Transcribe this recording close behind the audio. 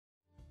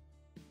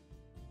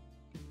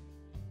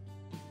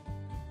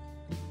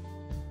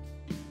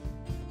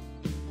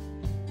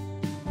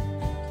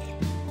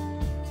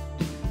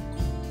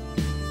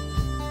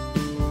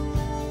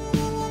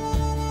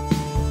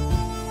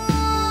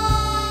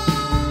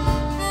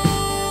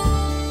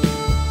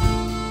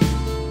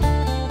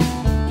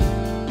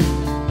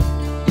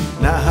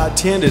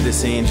tender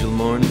this angel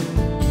morning,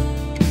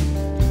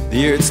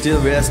 the earth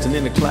still resting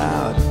in a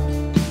cloud,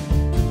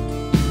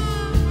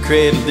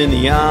 cradled in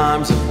the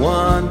arms of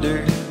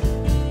wonder,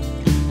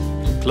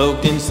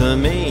 cloaked in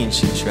some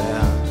ancient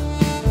shroud.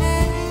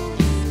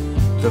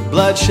 The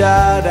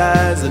bloodshot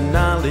eyes of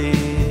knowledge,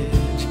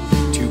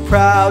 too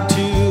proud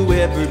to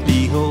ever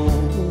behold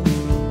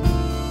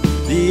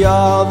the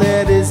all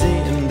that is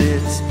in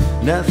this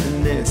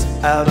nothingness,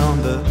 out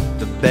on the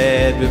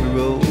bad river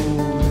road,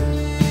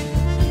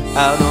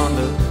 out on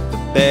the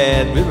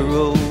bad river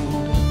road.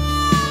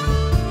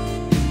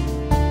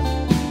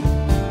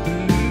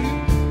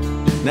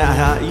 Now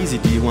how easy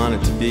do you want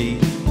it to be?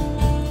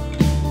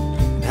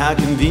 And how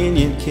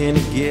convenient can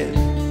it get?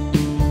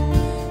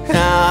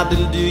 How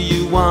little do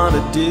you want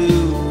to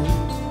do?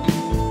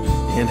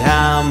 And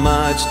how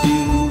much do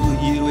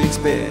you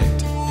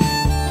expect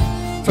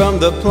from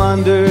the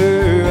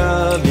plunder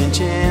of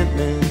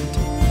enchantment,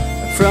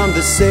 from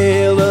the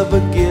sale of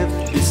a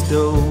gift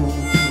bestowed?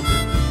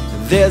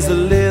 There's a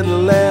little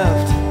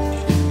left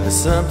of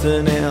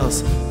something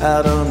else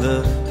out on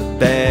the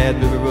bad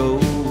river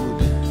road,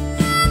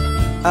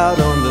 out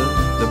on the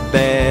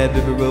bad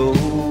river road.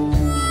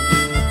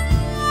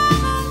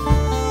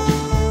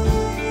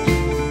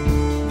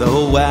 The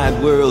whole wide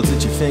world's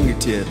at your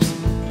fingertips,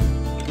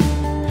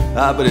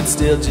 but it's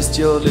still just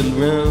your little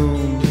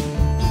room.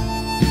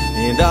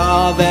 And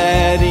all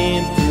that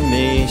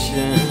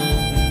information,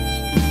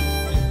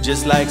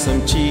 just like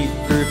some cheap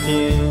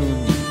perfume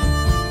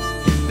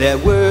that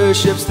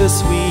worships the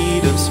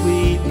sweet of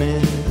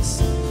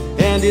sweetness,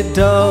 and it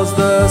dulls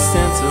the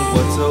sense of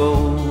what's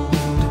old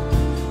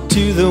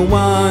to the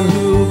one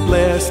who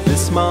blessed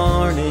this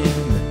morning,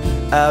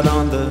 out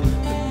on the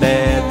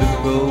bad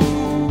river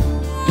road,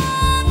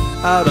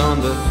 out on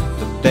the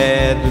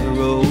bad river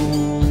road.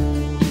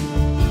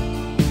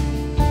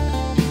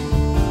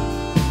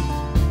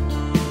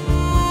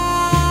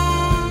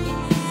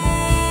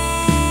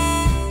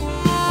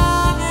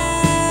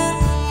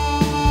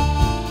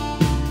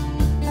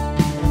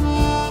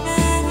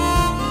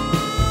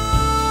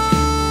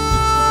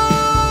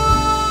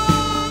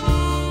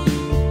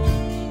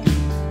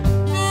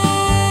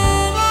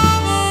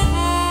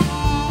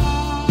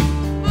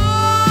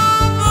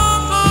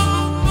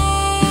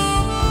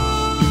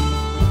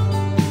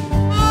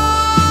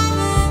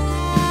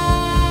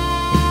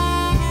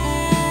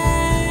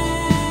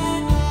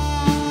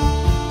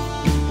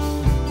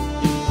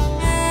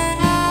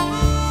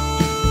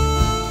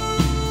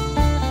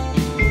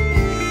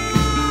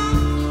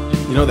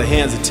 You know, the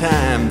hands of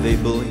time, they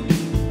bully.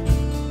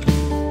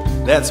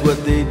 That's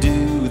what they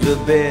do the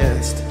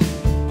best.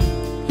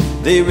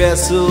 They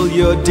wrestle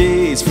your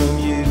days from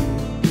you,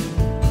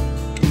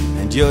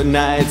 and your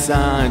nights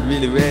aren't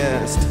really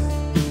rest.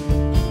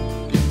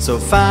 So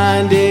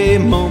find a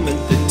moment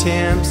that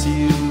tempts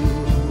you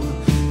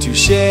to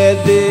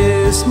shed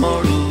this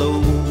mortal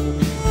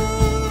load,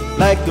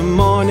 like the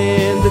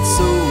morning that's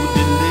so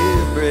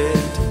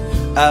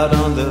deliberate, out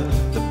on the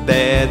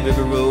bad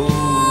river road,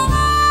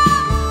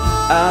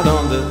 out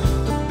on the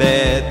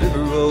bad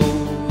river road.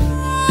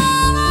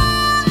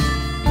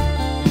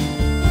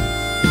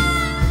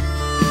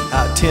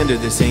 How tender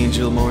this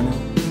angel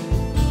morning,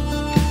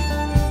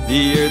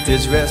 the earth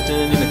is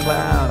resting in a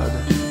cloud,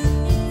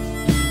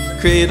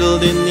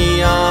 cradled in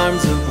the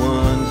arms of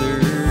wonder,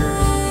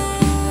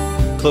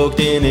 cloaked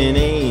in an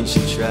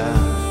ancient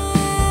shroud.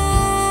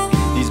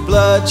 These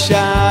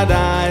bloodshot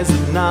eyes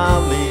of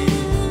knowledge,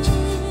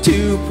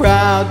 too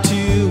proud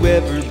to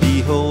ever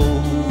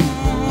behold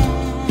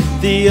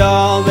the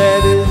all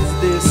that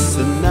is this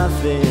and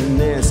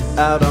nothingness,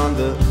 out on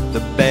the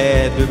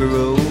bad river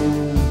road,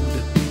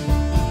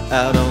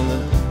 out on the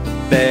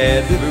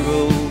bad river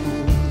road.